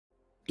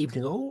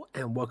Evening all,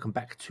 and welcome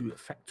back to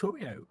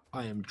Factorio.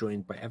 I am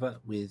joined by Eva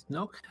with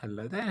Nog.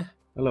 Hello there.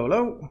 Hello,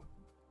 hello.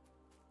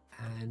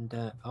 And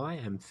I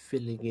am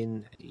filling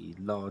in a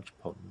large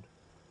pond.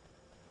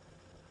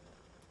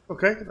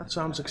 Okay, that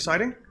sounds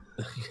exciting.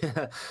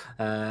 It's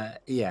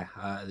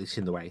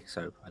in the way,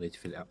 so I need to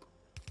fill it up.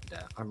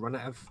 I run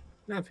out of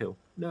landfill.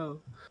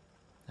 No.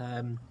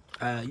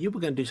 You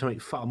were going to do something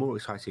far more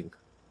exciting.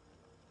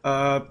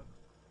 I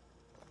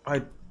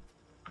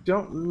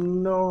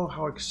don't know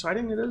how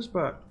exciting it is,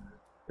 but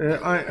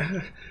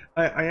I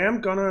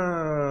am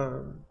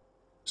gonna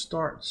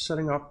start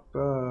setting up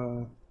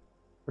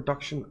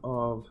production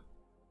of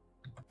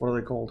what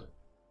are they called?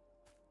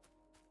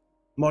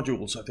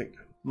 Modules, I think.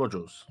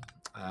 Modules.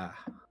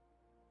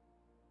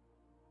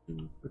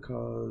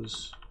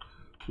 Because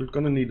we're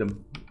gonna need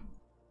them.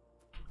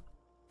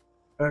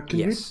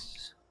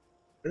 Yes.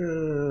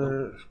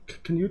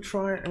 Can you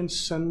try and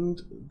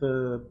send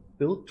the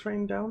build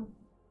train down?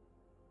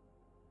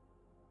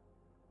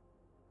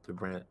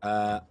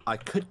 I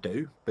could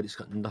do, but it's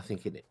got nothing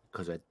in it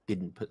because I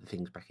didn't put the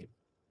things back in.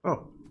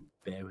 Oh.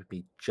 Bear with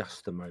me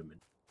just a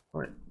moment.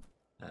 All right.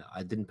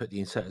 I didn't put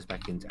the inserters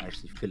back in to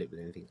actually fill it with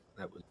anything.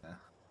 That was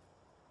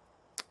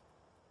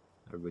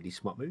a really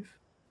smart move.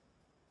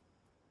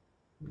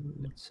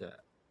 Let's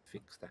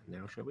fix that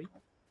now, shall we?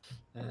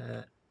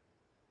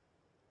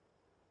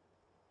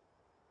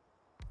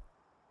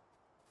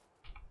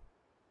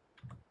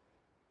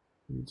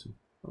 Need some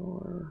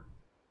power.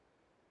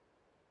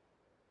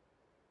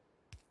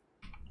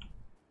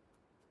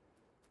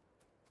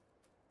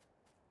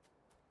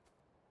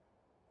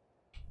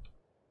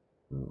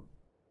 Oh,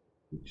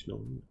 each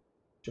node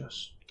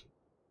just.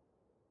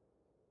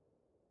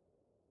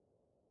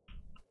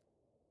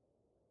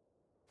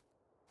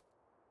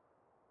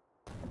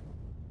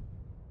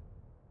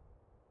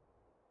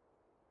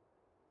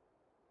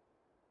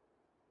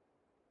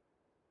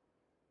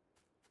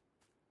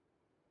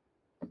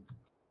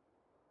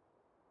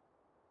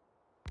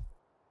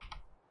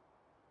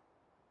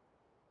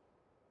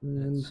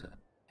 Let's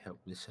help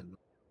this along.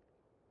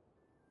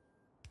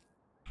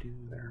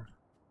 There.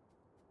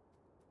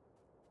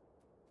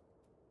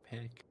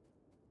 Peg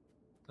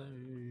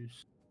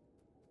those.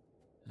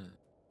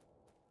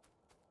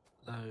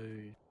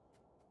 Those.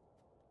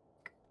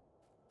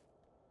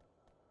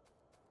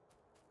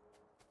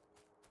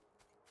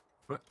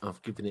 Right,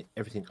 I've given it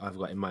everything I've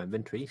got in my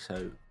inventory,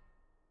 so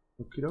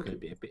it's going to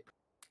be a bit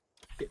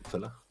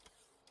fuller.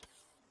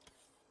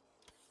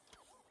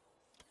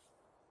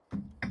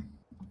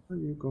 Are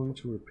you going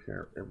to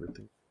repair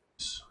everything?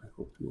 I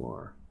hope you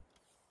are.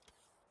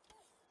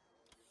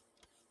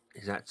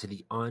 Is that to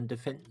the iron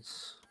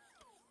defense?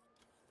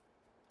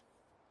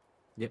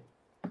 Yep.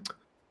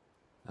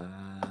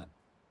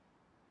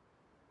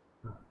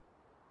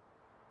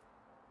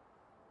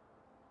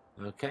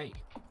 Okay.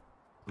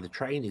 The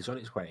train is on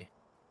its way.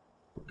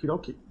 Okie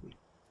dokie.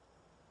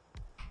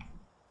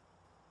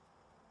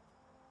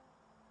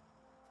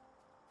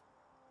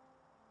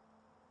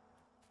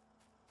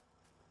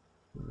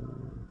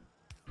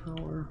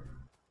 Power.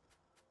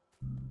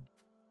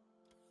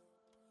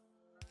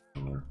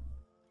 Power.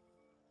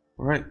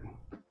 All right.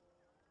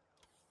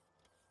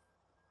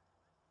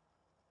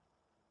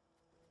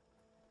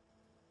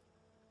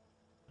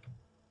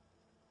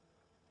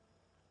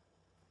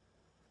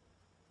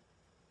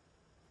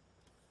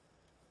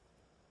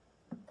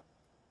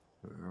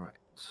 Right.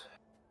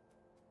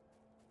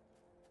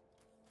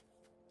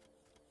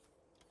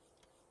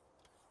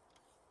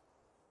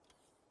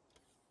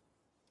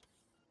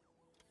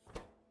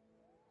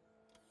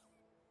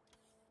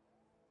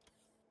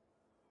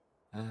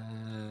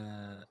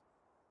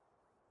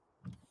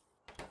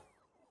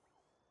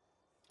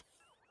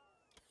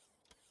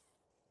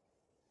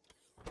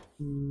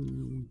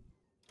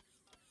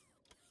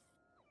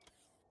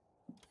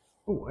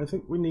 Oh, I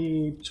think we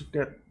need to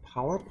get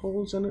power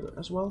poles in it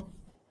as well.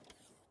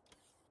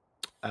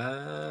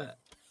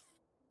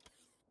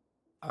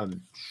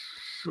 I'm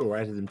sure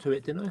I added them to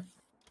it, didn't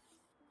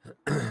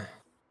I? I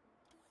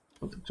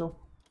don't think so.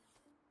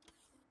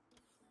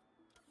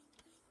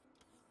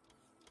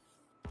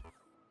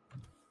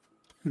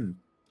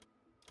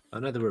 I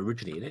know they were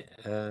originally in it.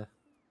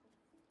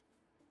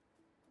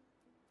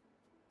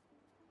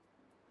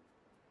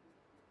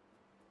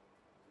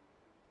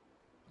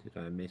 Did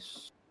I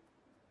miss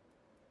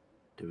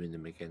doing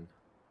them again?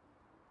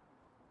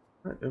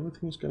 All right,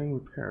 everything's getting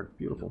repaired.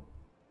 Beautiful.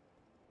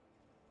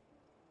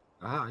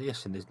 Ah,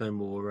 yes, and there's no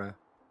more.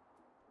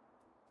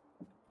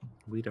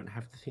 We don't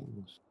have the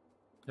things.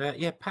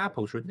 Yeah, power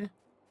poles are in there.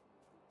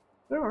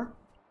 There are.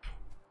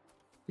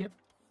 Yep.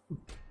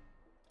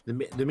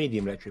 The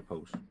medium electric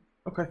poles.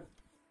 Okay.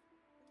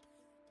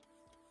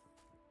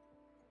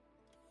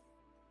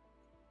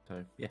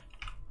 So yeah.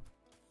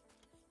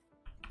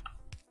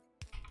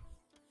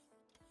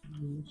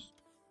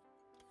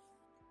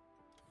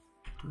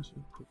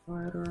 Present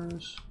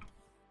providers.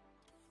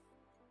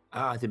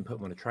 Ah, I didn't put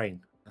them on a train.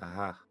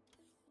 Aha.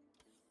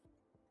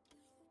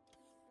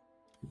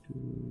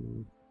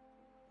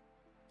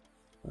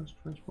 Fast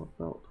transport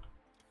belt.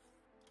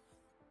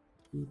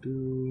 We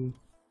do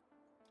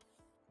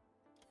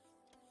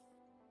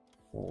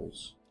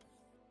walls.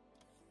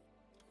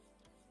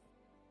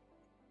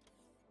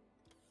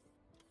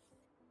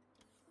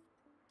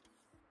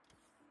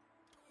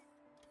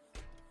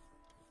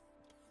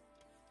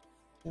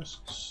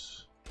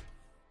 Just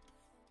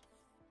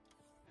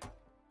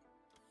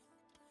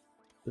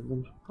give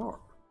them some power.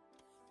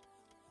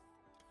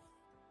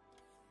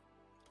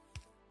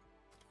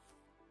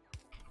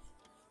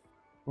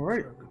 All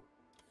right.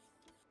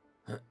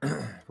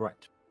 Right.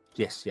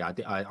 Yes, yeah,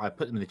 I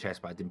put them in the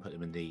chest, but I didn't put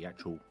them in the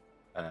actual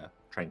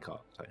train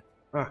cart. So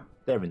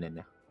they're in there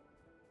now.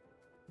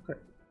 Okay.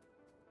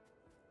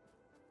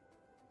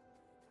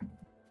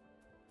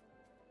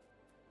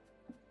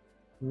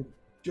 We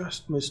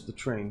just missed the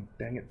train.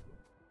 Dang it.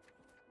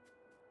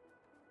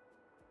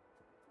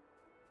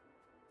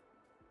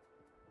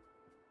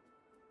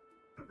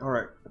 All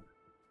right.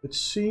 It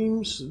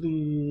seems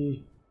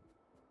the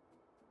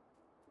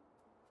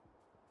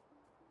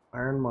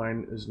iron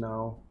mine is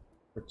now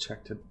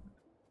protected.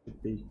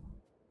 Should be.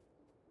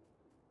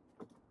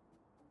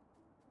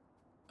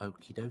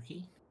 Okie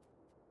dokie.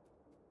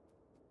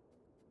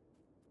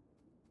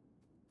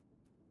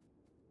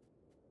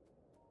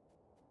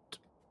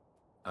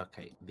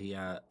 Okay,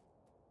 the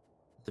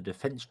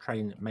defense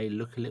train may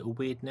look a little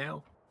weird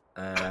now,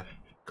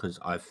 because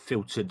I've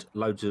filtered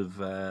loads of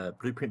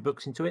blueprint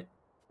books into it.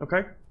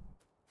 Okay.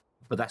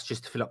 But that's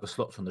just to fill up the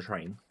slots on the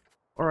train.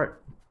 All right.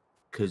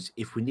 Because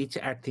if we need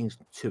to add things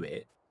to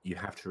it, you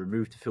have to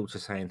remove the filter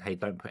saying, "Hey,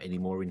 don't put any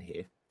more in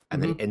here,"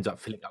 and then it ends up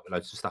filling up with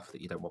loads of stuff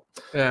that you don't want.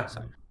 Yeah.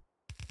 So.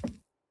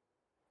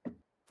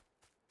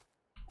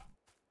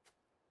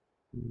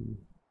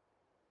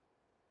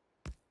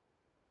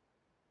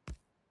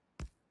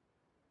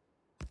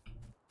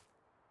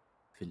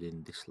 Fill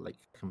in this lake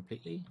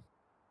completely.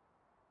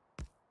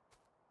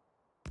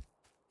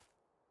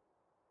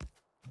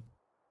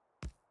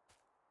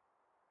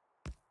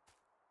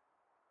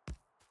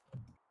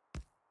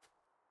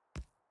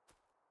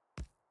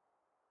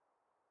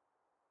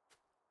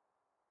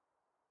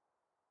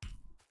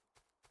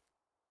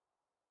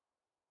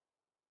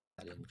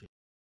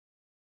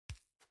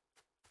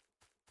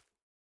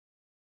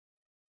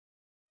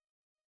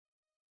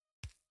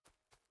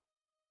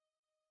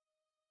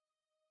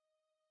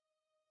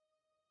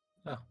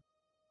 Oh.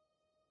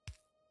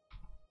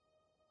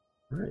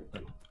 Right.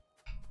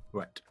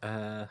 Right.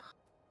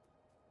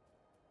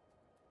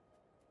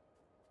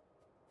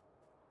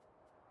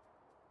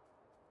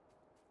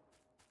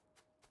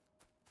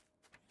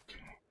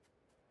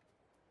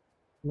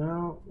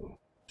 Now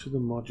to the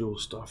module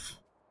stuff.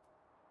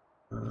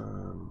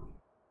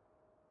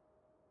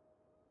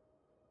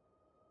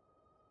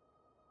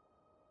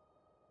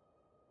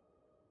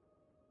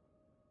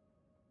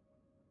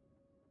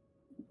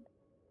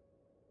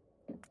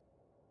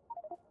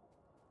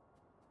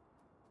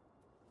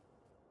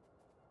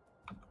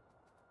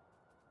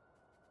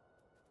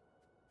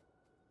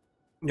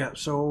 Yeah,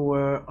 so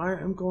I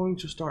am going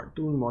to start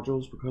doing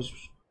modules because,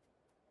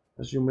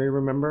 as you may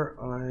remember,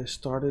 I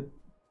started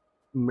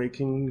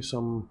making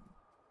some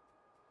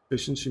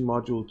efficiency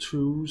module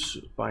 2s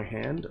by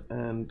hand,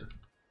 and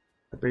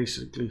I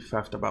basically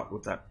faffed about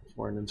with that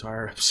for an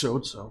entire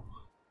episode. So,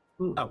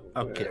 oh,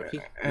 okay.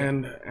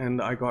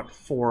 And I got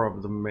 4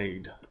 of them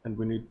made, and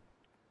we need,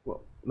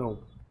 well,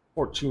 no,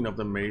 14 of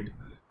them made,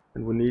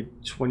 and we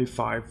need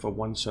 25 for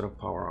 1 set of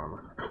power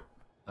armor.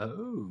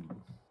 Oh,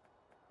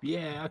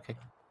 yeah, okay.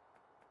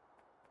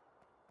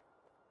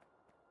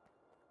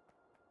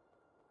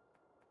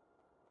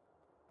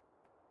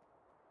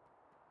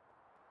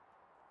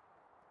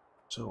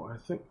 So I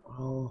think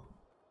I'll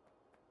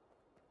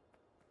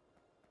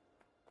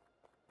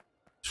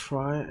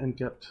try and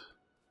get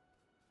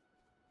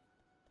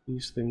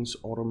these things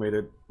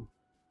automated.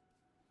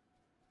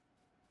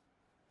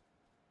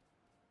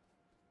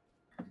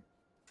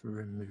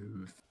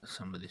 Remove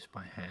some of this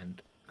by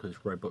hand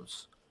because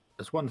robots,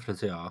 as wonderful as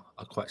they are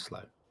quite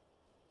slow.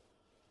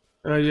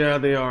 Yeah,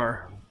 they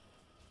are.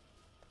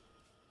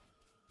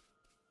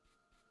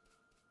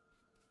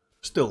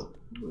 Still,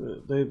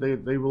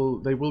 they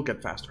will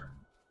get faster.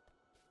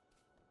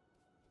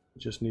 We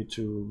just need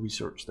to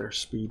research their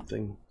speed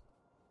thing.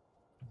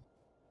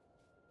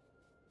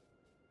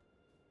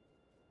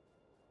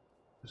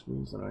 This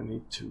means that I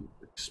need to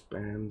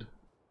expand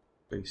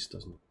base,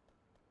 doesn't it?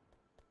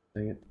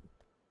 Dang it.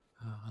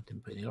 I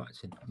didn't put any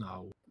lights in.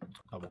 No.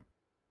 Oh well.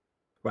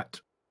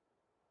 Right.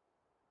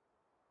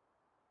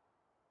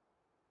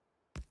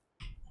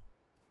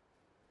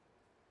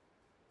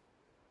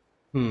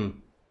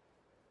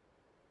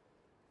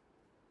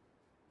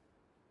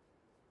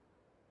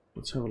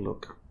 Let's have a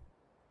look.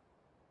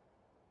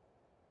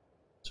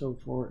 So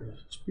for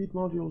speed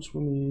modules,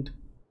 we need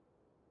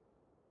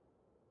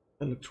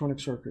electronic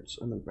circuits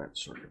and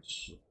advanced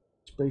circuits.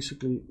 It's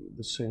basically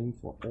the same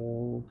for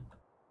all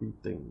 3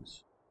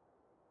 things.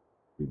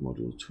 Speed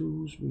module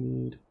 2s, we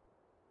need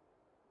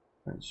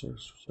advanced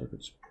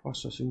circuits,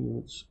 processing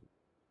units.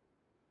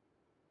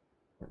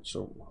 Right,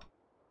 so.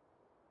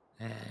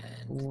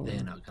 And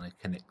they're not going to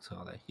connect,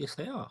 are they? Yes,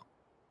 they are.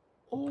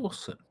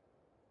 Awesome.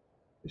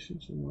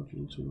 Efficiency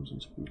module tools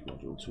and speed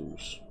module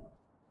tools.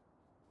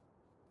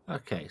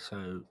 Okay,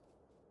 so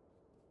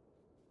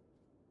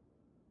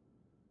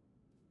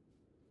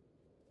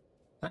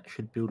that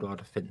should build our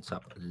defense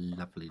up.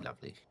 Lovely,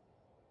 lovely.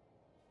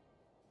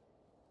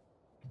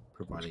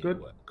 Providing it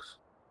works.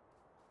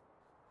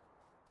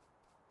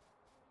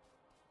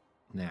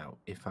 Now,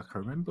 if I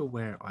can remember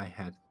where I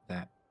had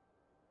that.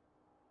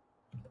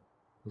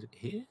 Was it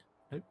here?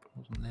 Nope, it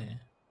wasn't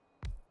there.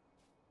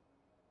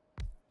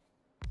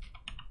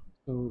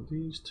 So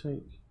these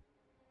take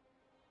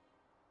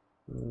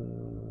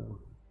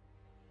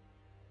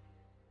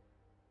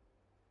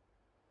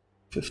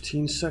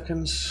 15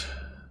 seconds.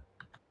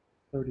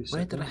 30 seconds.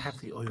 Where did I have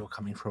the oil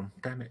coming from?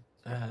 Damn it.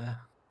 They're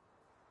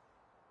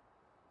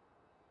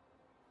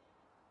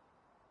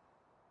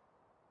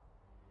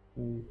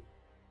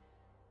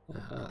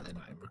not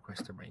in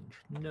request to range.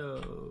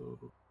 No.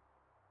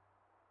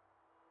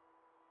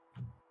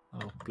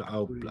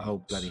 Oh,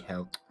 bloody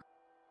hell.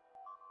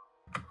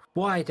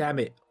 Why, damn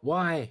it?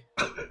 Why?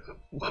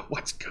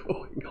 What's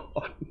going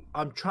on?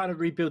 I'm trying to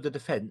rebuild the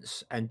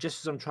defense, and just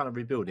as I'm trying to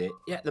rebuild it,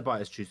 yeah, the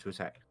biters choose to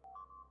attack.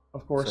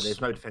 Of course. So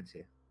there's no defense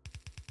here.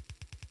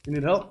 You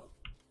need help?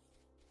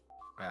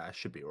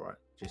 Should be alright.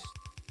 Just.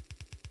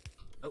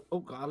 Oh,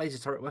 got a laser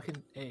turret working.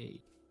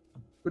 Hey.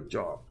 Good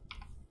job.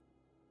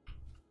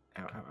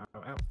 Ow, ow,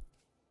 ow, ow.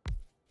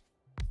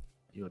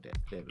 You're dead.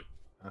 There we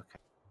go. Okay.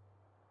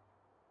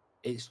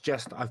 It's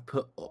just I've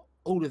put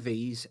all of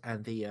these,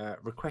 and the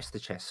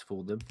requester chests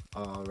for them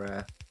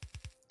are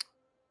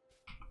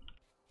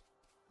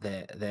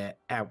they're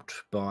out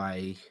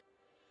by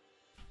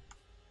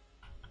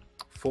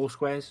 4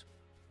 squares.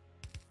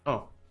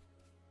 Oh.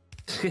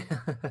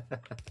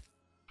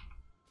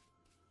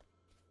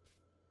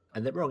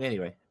 And they're wrong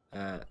anyway.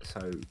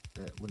 So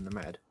wouldn't have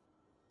mattered.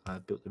 I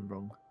built them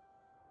wrong.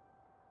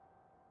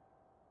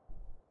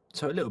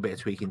 So a little bit of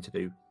tweaking to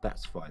do.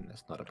 That's fine.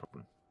 That's not a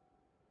problem.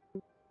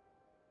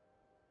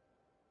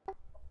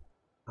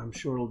 I'm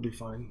sure it'll be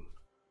fine.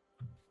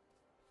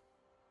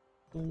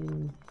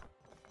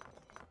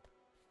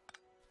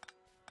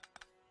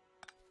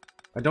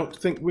 I don't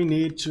think we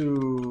need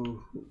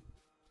to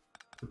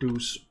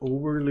produce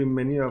overly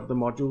many of the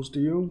modules,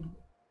 do you?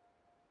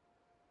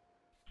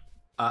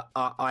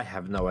 I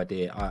have no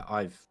idea.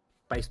 I've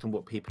based on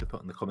what people have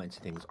put in the comments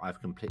and things, I've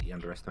completely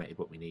underestimated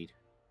what we need.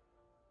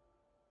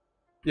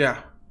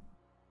 Yeah.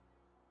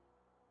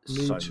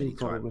 So many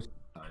times.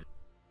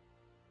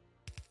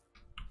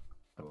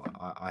 So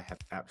I have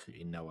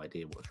absolutely no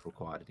idea what's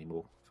required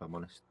anymore, if I'm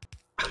honest.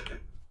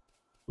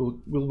 We'll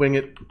wing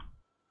it.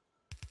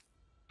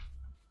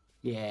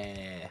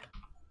 Yeah.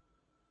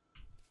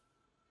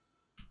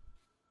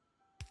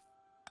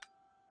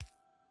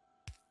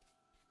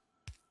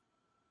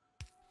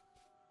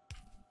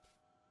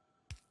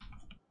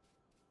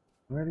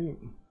 Ready?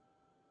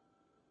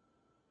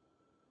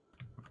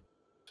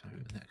 So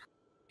that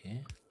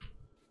here.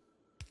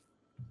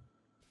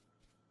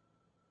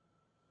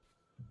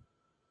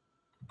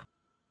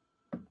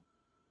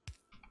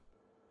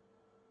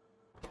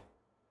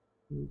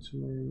 Need to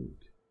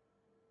make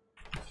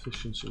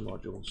efficiency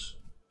modules.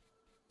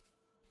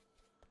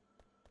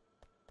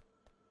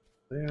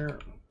 There.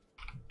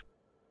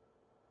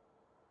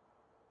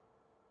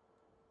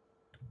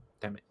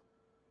 Damn it.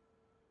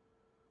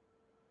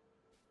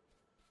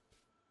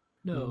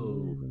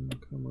 No.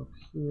 Come up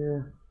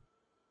here.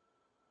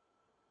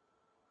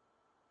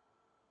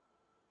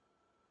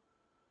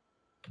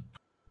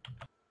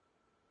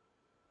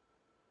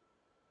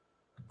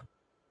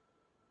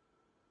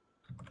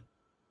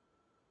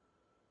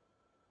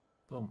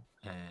 Boom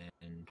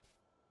and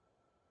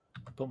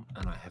boom,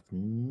 and I have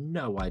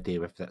no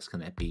idea if that's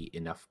going to be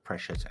enough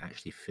pressure to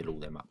actually fill all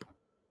them up.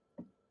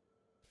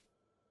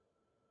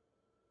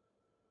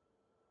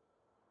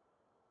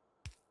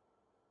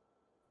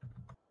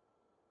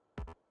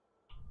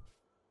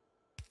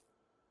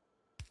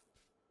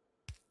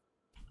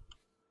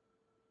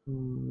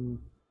 Oh,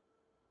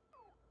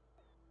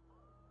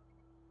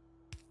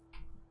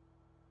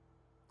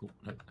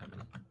 no,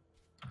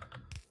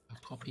 a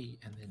copy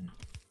and then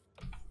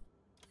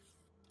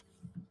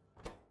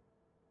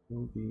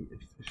Will be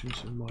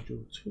efficiency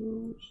module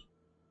tools.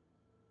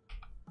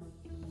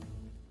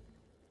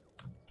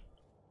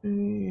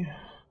 Okay.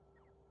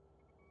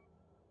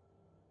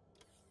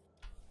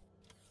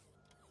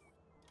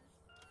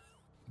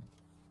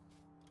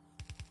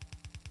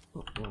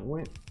 Oh, wrong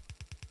way.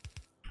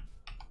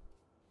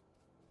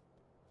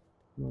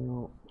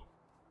 No.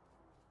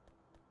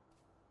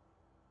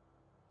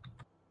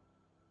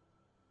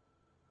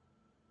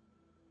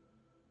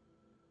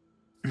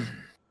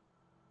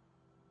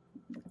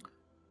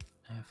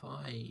 if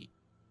I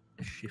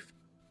shift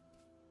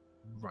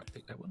right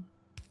click that one.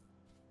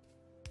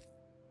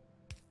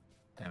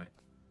 Damn it.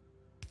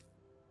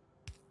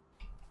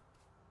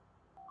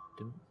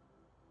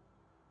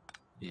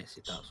 Yes,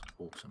 it does.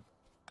 Awesome.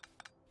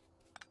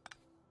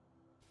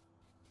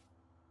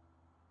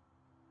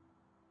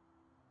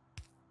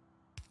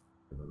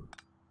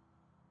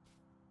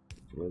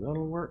 Hopefully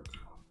that'll work.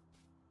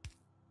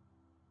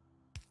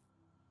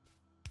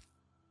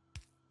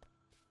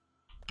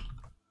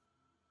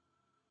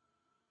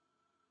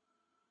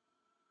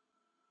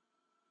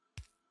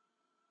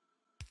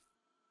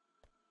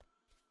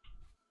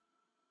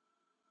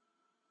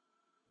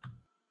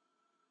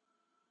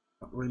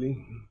 not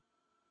really.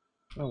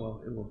 Oh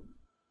well, it will.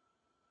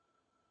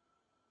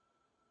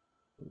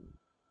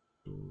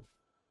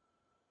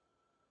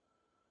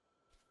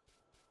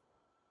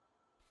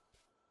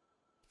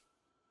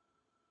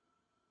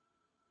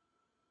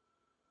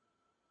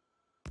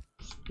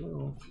 Split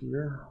off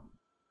here.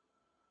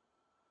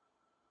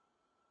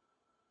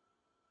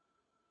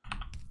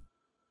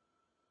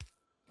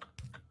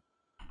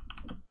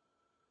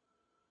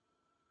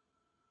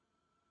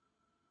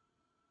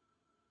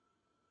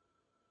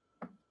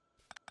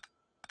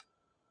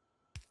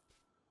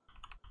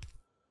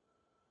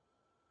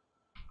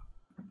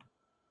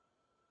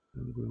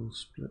 And we'll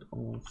split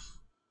off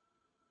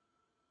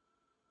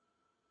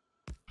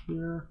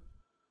here.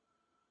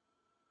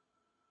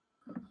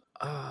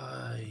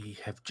 I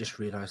have just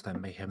realised I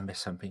may have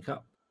messed something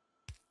up.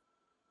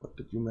 What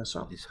did you mess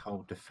up? This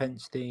whole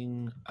defense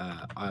thing.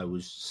 I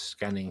was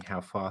scanning how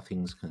far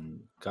things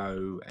can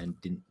go and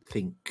didn't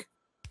think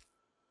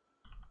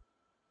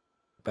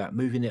about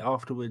moving it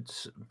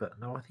afterwards. But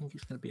no, I think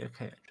it's going to be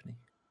okay actually.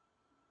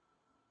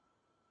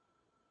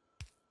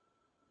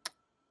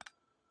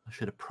 I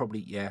should have probably,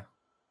 yeah,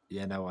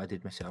 no, I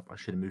did mess it up. I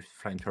should have moved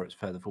flame turrets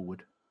further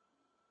forward.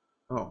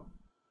 Oh.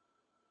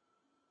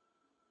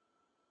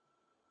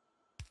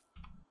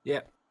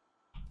 Yep.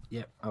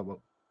 Yep. Oh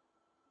well.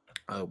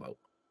 Oh well.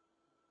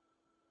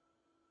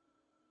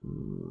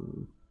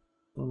 I'm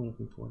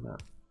looking for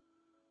that.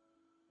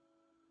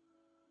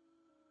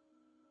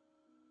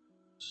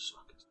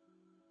 Suck it.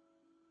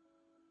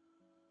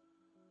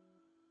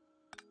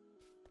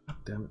 God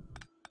damn it.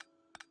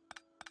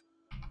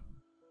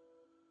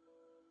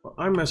 Well,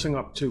 I'm messing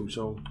up too,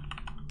 so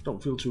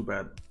don't feel too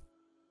bad.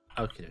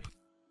 Okay.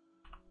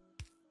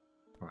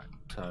 Right.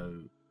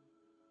 So.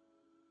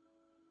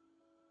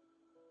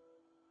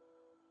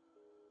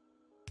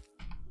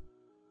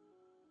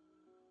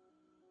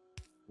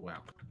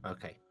 Wow.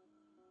 Okay.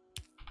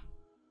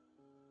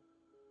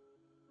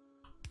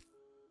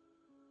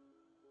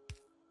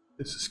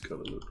 This is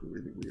gonna look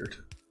really weird.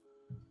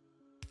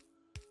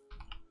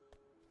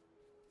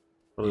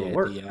 But it'll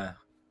work.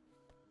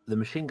 The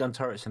machine gun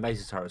turrets and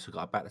laser turrets have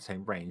got about the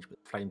same range, but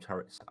flame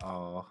turrets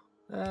are.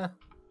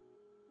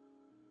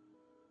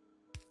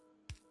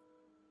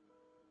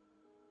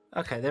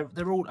 Okay,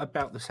 they're all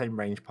about the same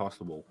range past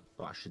the wall,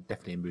 but I should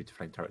definitely move the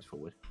flame turrets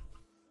forward.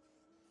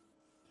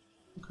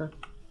 Okay.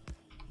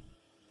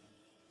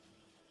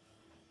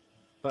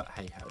 But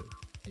hey ho,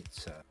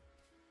 it's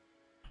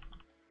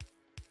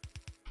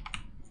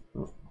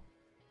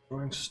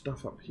Throwing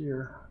stuff up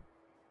here.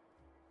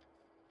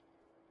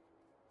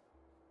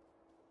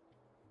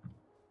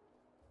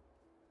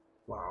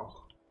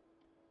 Wow.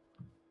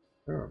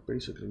 There are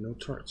basically no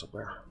turrets up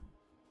there.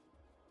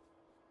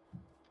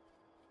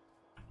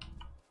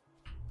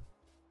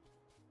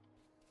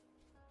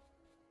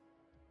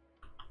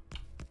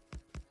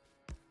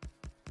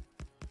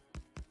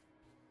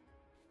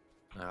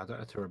 I don't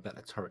have to worry about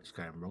the turrets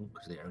going wrong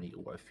because they only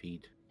auto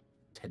feed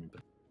 10,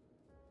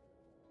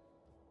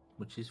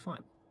 which is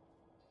fine.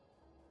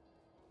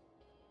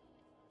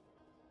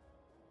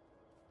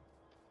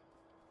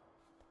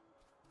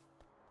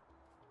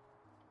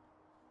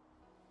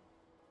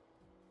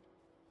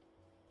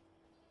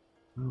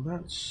 Well,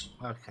 that's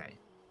Okay.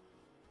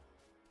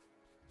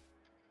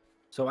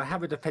 So I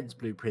have a defense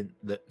blueprint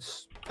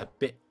that's a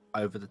bit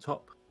over the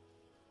top.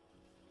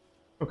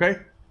 okay.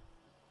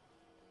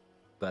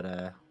 But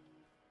I'm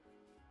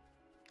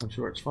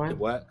sure it's fine. it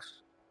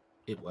works.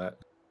 It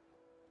works.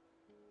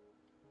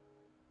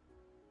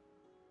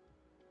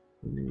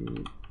 We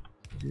need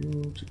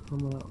you to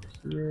come out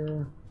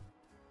here.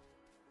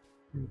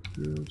 Need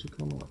you to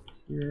come out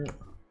here.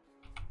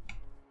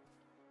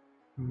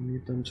 We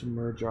need them to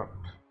merge up.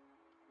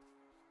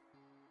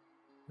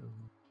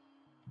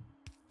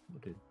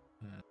 What did?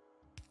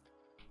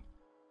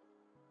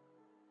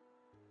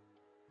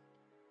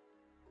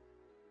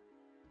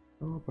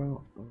 How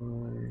about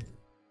I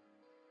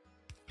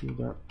do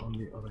that on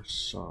the other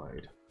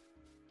side?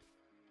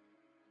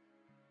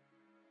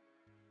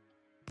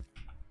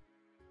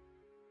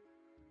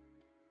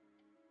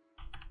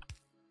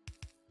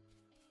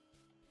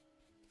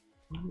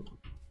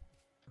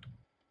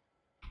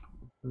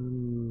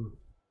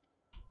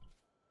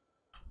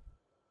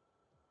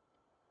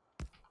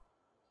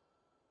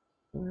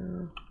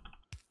 There.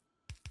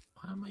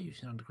 Why am I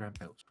using underground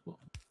belts? What?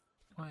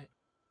 Why?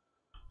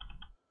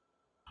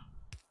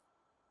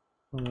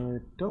 I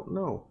don't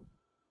know.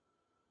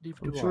 Neither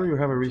I'm do sure I. you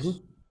have a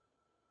reason.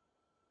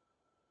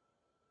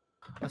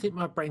 I think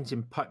my brain's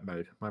in pipe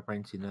mode. My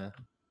brain's in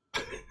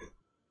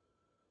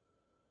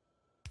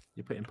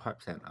You're putting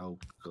pipes down. Oh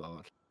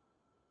god.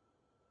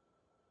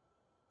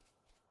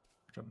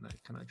 Jump there.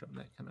 Can I jump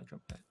there? Can I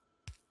jump there?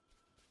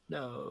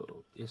 No.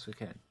 Yes, I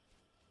can.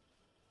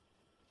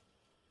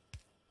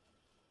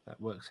 That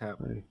works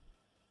out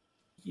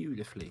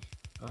beautifully.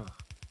 Oh.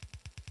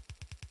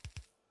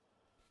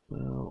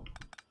 Well,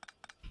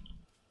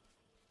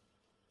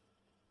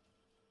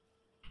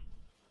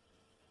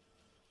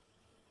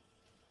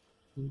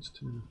 needs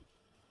to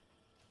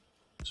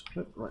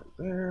split right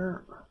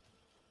there.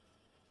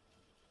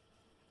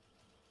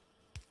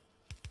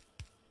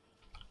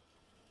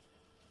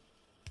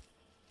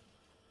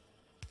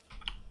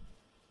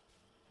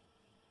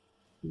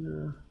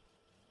 here.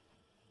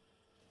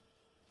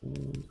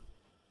 And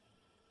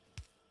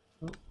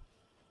oh.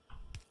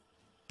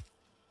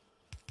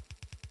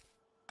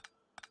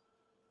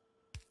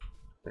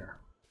 There.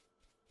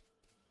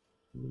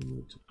 We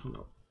need to come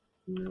up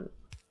here.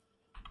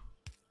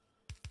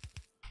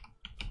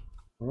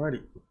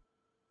 Alrighty.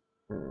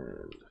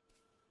 And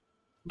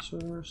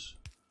inserters.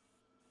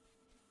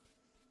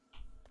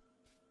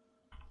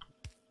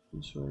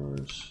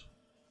 Inserters.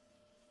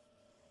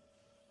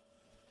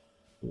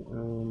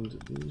 And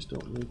these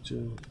don't need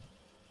to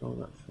go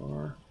that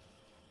far.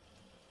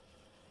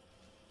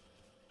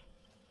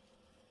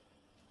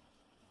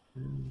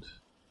 And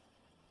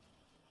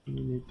we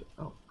need the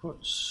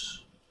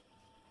outputs.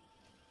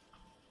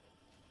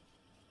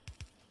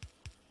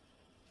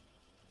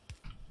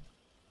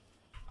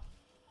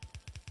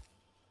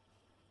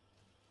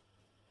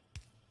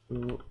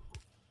 We'll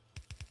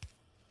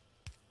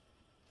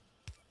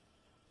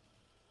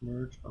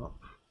merge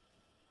up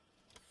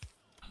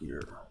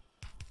here.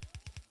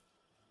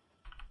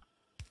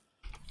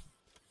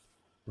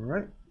 All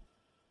right.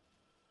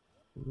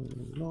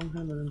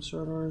 Long-handed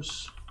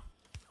inserters.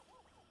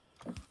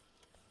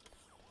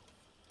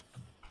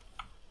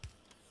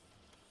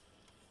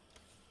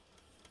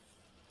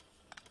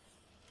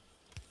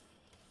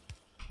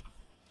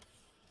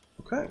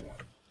 Okay.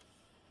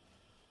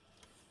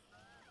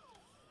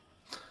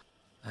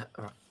 All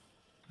right.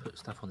 Put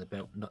stuff on the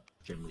belt, not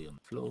generally on the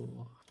floor.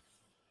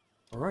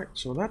 All right.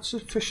 So that's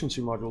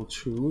efficiency module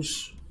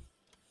 2s.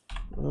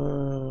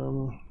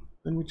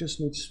 Then we just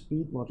need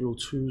speed module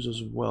 2s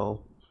as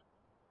well.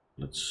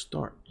 Let's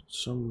start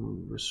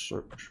some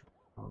research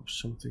of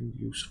something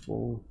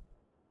useful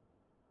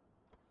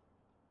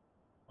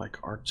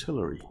like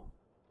artillery.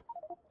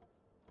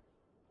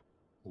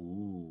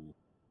 Ooh.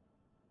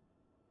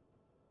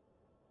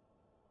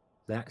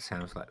 That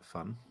sounds like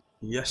fun.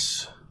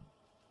 Yes.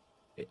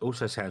 It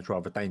also sounds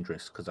rather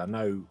dangerous because I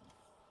know,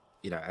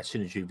 you know, as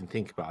soon as you even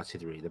think about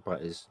artillery, the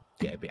biters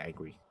get a bit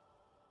angry.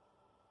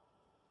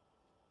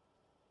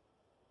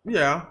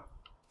 Yeah.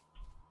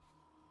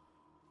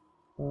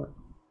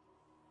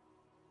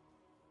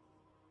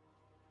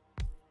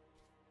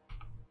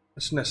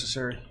 It's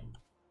necessary.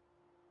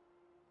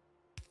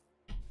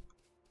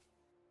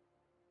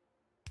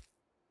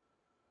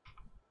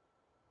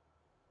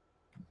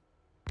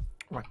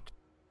 Right.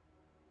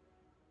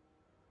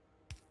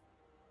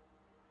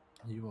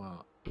 You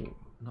are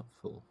not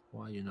full.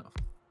 Why are you not?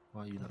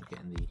 Why are you not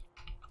getting the?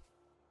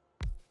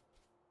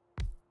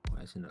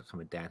 Why is it not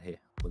coming down here?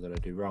 What did I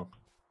do wrong?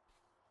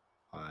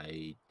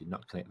 I did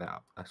not connect that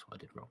up. That's what I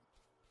did wrong.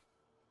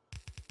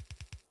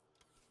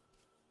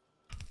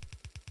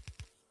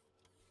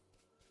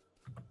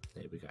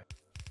 There we go.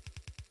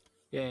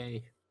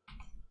 Yay.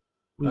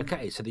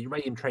 Okay, so the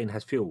uranium train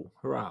has fuel.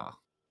 Hurrah.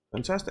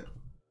 Fantastic.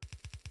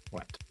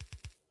 Right.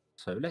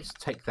 So let's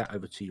take that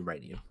over to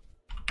uranium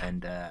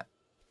and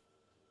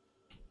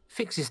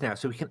fix this now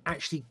so we can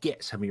actually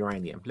get some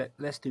uranium.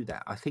 Let's do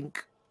that. I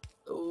think,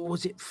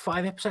 was it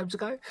 5 episodes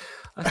ago?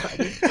 I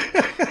started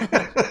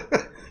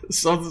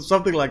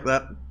Something like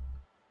that.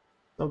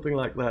 Something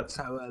like that.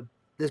 So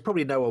there's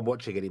probably no one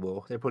watching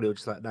anymore. They're probably all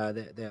just like, no,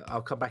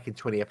 I'll come back in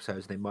 20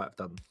 episodes and they might have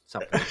done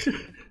something.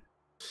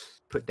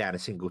 Put down a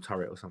single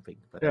turret or something.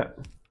 But, yeah.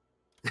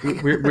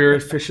 We're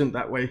efficient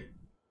that way.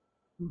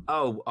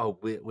 Oh,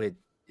 we're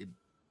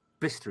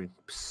blistering.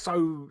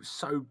 So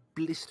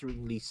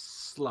blisteringly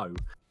slow.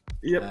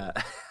 Yep.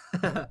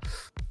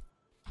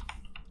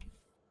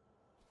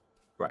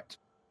 Right.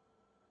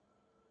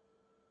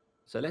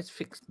 So let's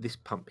fix this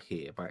pump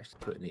here by actually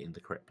putting it in the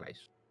correct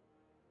place.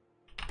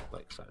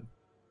 Like so.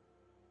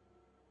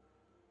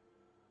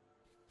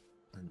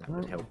 And that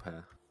would help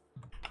her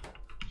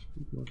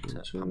to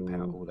pump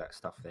out all that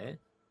stuff there.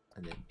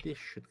 And then this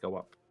should go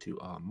up to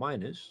our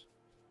miners.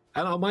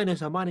 And our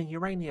miners are mining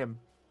uranium.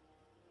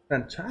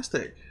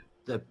 Fantastic.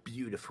 The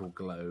beautiful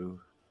glow.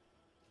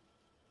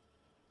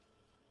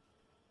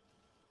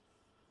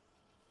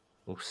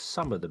 Well,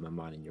 some of them are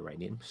mining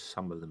uranium,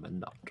 some of them are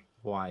not.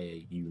 Why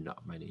are you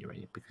not mining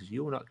uranium? Because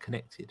you're not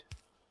connected.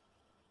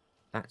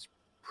 That's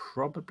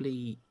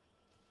probably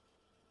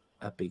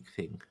a big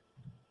thing.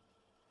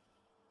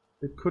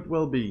 It could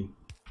well be.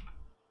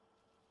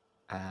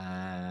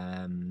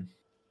 The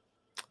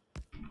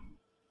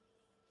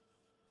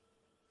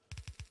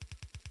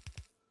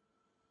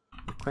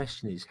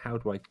question is, how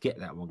do I get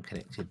that one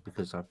connected?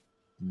 Because I've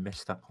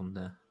messed up on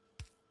the...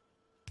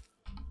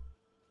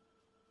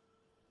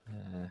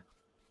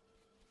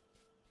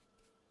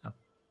 oh,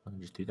 I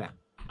can just do that.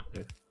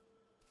 There.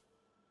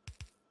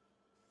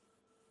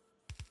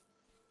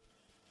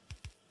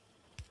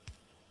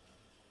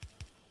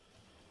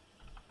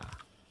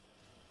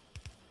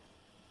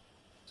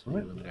 So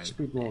right,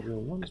 speed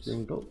module 1 is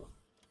being built.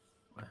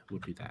 We'll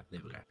do that. There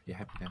we go. You're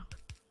happy now?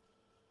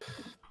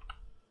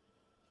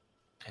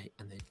 Okay,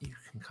 and then you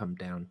can come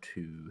down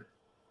to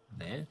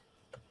there.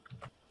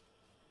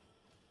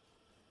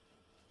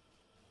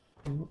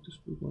 And what does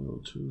speed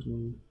module 2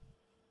 mean?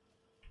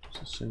 It's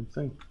the same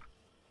thing.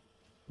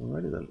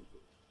 Alrighty then.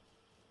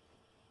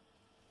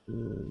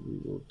 And we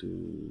will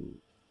do.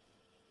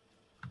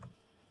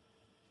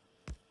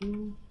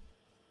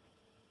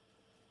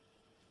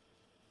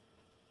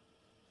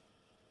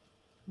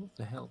 What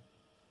the hell?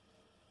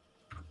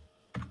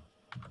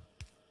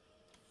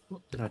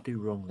 What did I do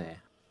wrong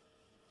there?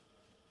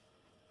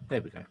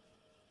 There we go.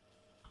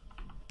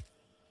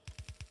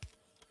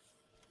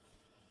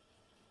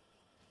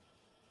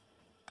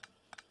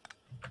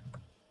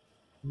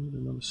 Need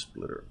another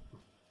splitter.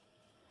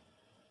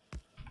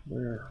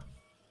 There.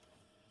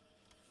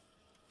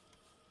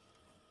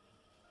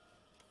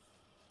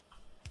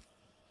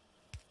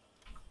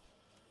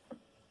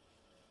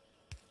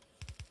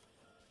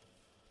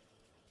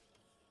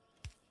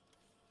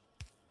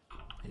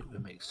 It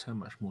would make so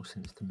much more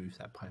sense to move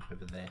that pipe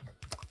over there.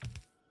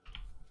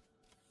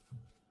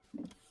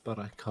 But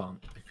I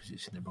can't because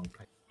it's in the wrong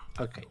place.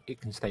 Okay,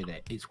 it can stay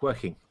there. It's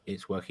working.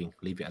 It's working.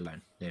 Leave it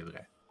alone. There we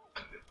go.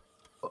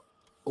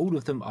 All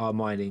of them are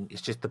mining.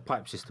 It's just the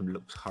pipe system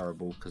looks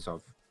horrible because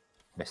I've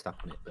messed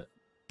up on it. But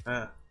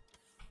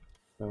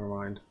Never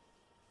mind.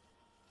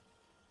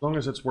 As long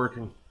as it's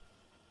working.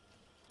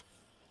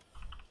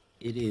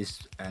 it is,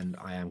 and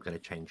I am going to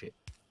change it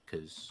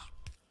because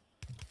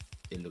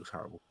it looks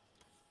horrible.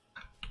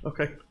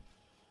 Okay.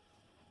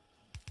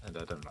 And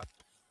I don't like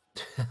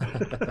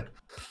it.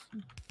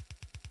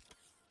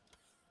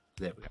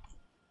 There we go.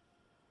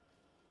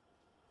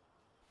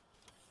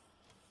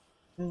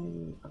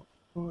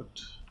 Output.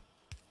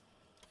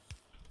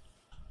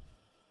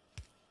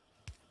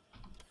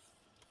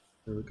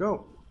 There we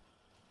go.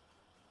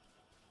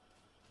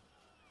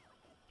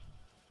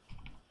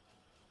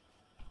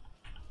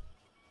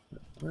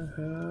 I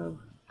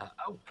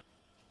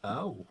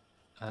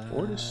have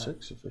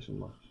 46 efficient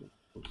market.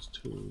 What's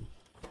 2?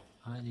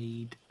 I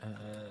need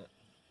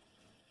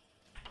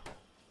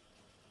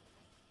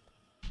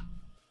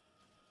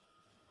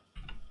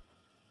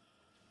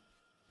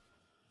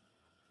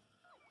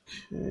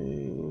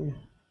Okay.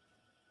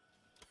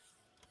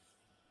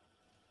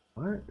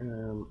 I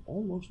am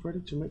almost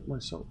ready to make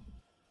myself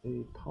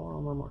a power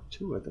armor Mark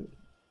II, I think.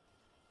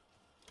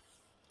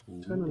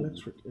 10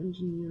 electric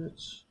engine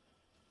units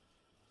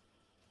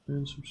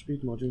and some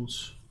speed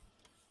modules.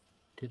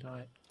 Did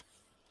I?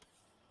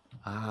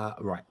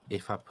 Right.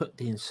 If I put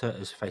the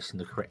inserters facing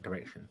the correct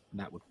direction,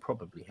 that would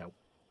probably help.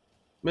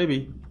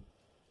 Maybe.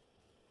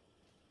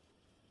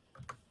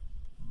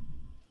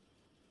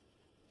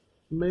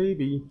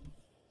 Maybe.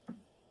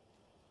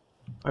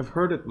 I've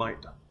heard it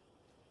might.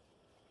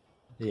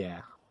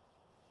 Yeah.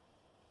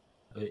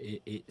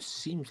 It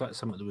seems like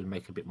something that would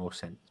make a bit more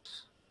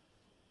sense.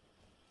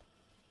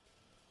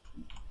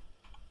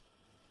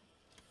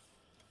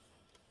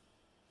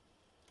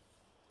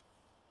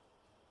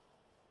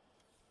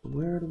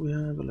 Where do we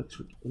have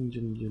electric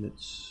engine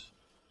units?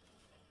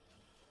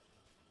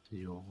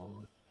 Yeah.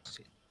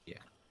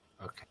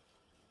 Okay.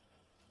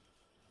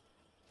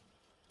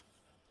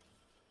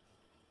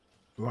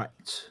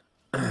 Right.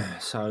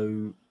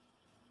 So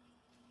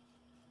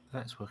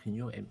that's working.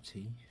 You're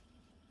empty.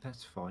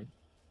 That's fine.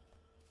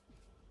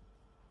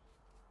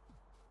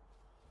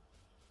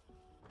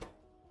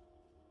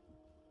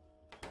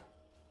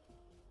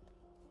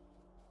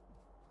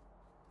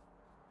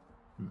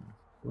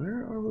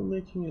 Where are we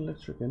making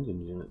electric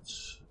engine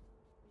units?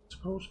 I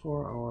suppose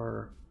for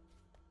our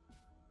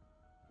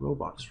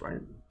robots,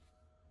 right?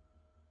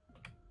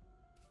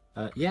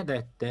 Yeah,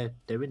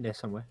 they're in there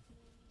somewhere.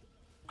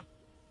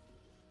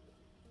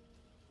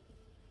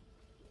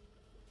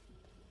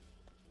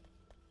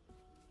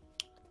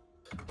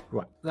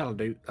 Right, that'll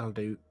do. That'll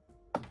do.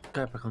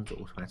 Go back onto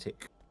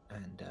automatic,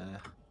 and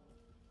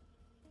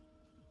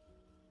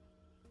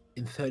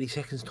in 30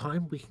 seconds'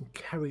 time, we can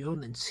carry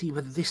on and see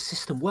whether this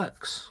system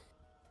works.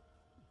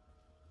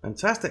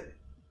 Fantastic.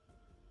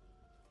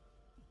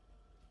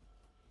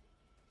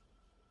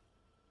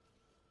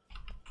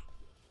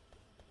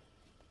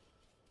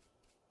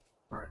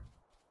 All right.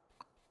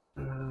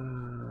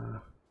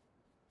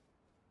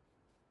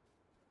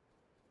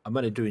 I'm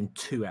only doing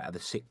 2 out of the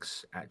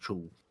 6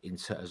 actual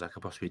inserters I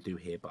could possibly do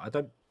here, but I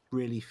don't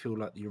really feel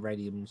like the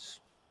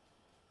uranium's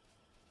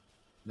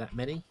that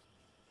many.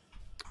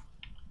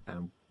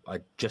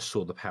 I just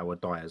saw the power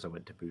die as I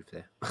went to move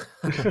there.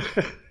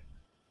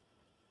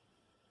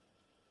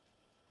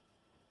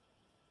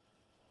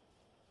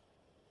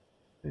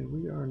 Okay,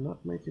 we are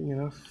not making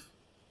enough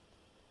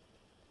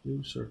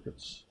new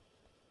circuits.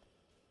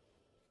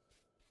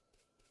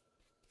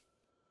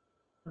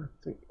 I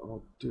think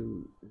I'll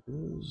do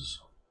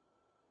is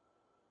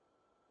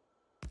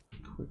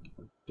quick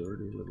and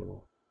dirty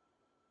little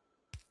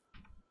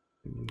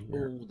thing in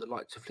here. Oh, the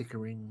lights are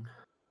flickering.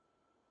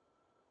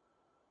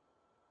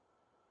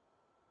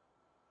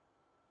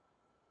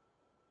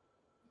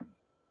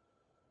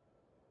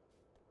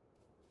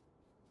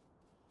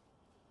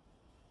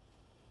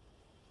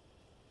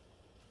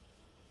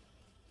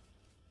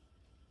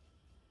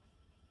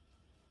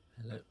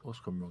 Hello, what's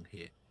gone wrong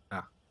here?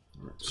 Ah.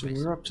 Right, so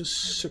we're up to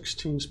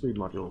 16 speed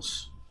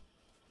modules.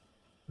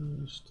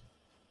 Just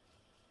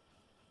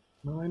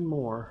 9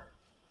 more.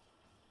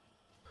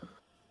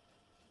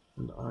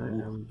 And I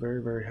Ooh. am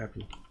very, very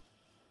happy.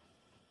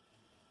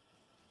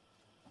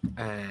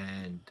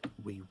 And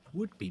we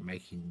would be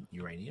making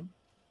uranium.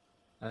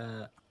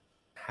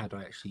 Had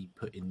I actually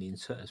put in the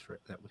inserters for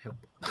it, that would help.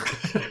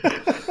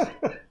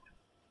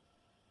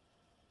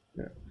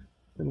 Yeah.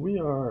 And we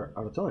are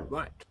out of time.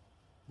 Right.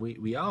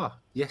 We are.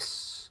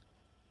 Yes.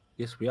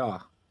 Yes, we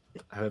are.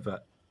 However,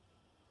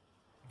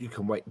 you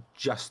can wait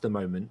just a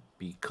moment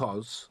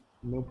because...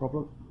 No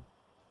problem.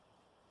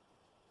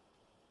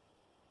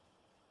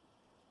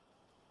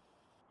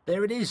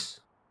 There it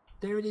is.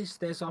 There it is.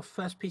 There's our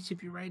first piece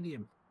of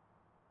uranium.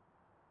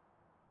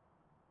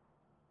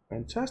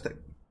 Fantastic.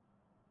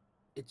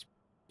 It's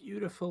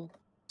beautiful.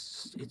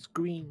 It's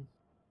green.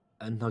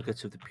 A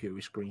nugget of the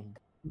purest green.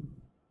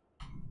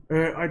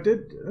 I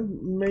did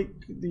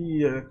make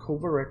the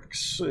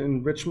Covarex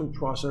enrichment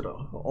process.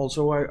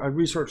 Also, I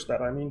researched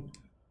that. I mean,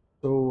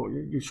 so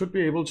you should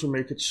be able to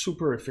make it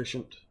super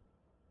efficient.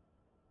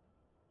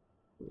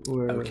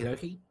 Okie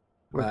dokie.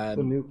 With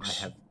the nukes.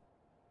 I have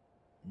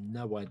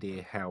no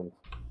idea how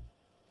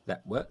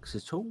that works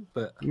at all,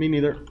 but Me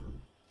neither.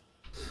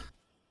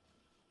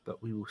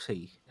 But we will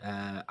see.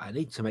 I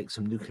need to make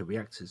some nuclear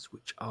reactors,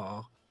 which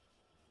are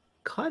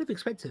kind of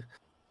expensive.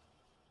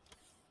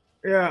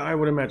 Yeah, I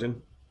would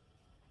imagine.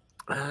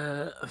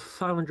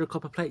 500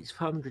 copper plates,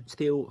 500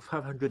 steel,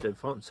 500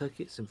 advanced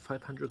circuits, and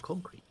 500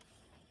 concrete.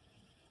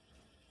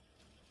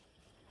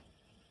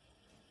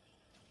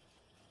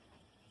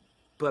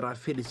 But I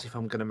feel as if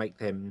I'm going to make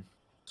them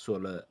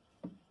sort of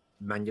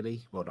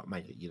manually. Well, not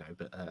manually, you know,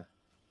 but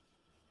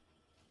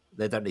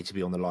they don't need to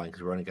be on the line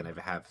because we're only going to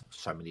ever have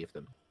so many of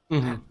them.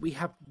 Mm-hmm. And we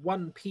have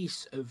one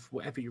piece of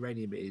whatever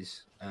uranium it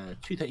is,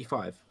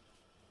 235.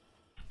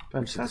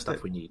 Fantastic. The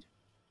stuff we need.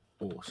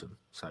 Awesome.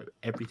 So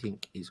everything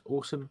is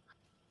awesome.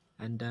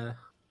 And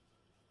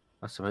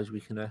I suppose we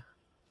can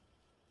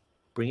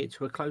bring it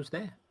to a close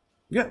there.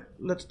 Yeah,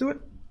 let's do it.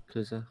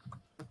 Because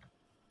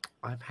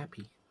I'm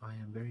happy. I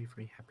am very,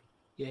 very happy.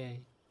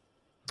 Yay.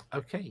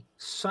 Okay.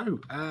 So,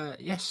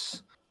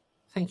 yes.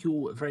 Thank you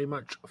all very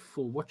much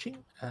for watching.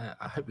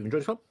 I hope you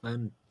enjoyed this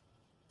one.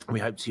 We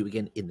hope to see you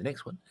again in the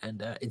next one.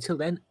 And until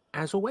then,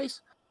 as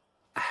always,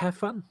 have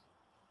fun.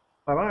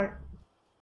 Bye-bye.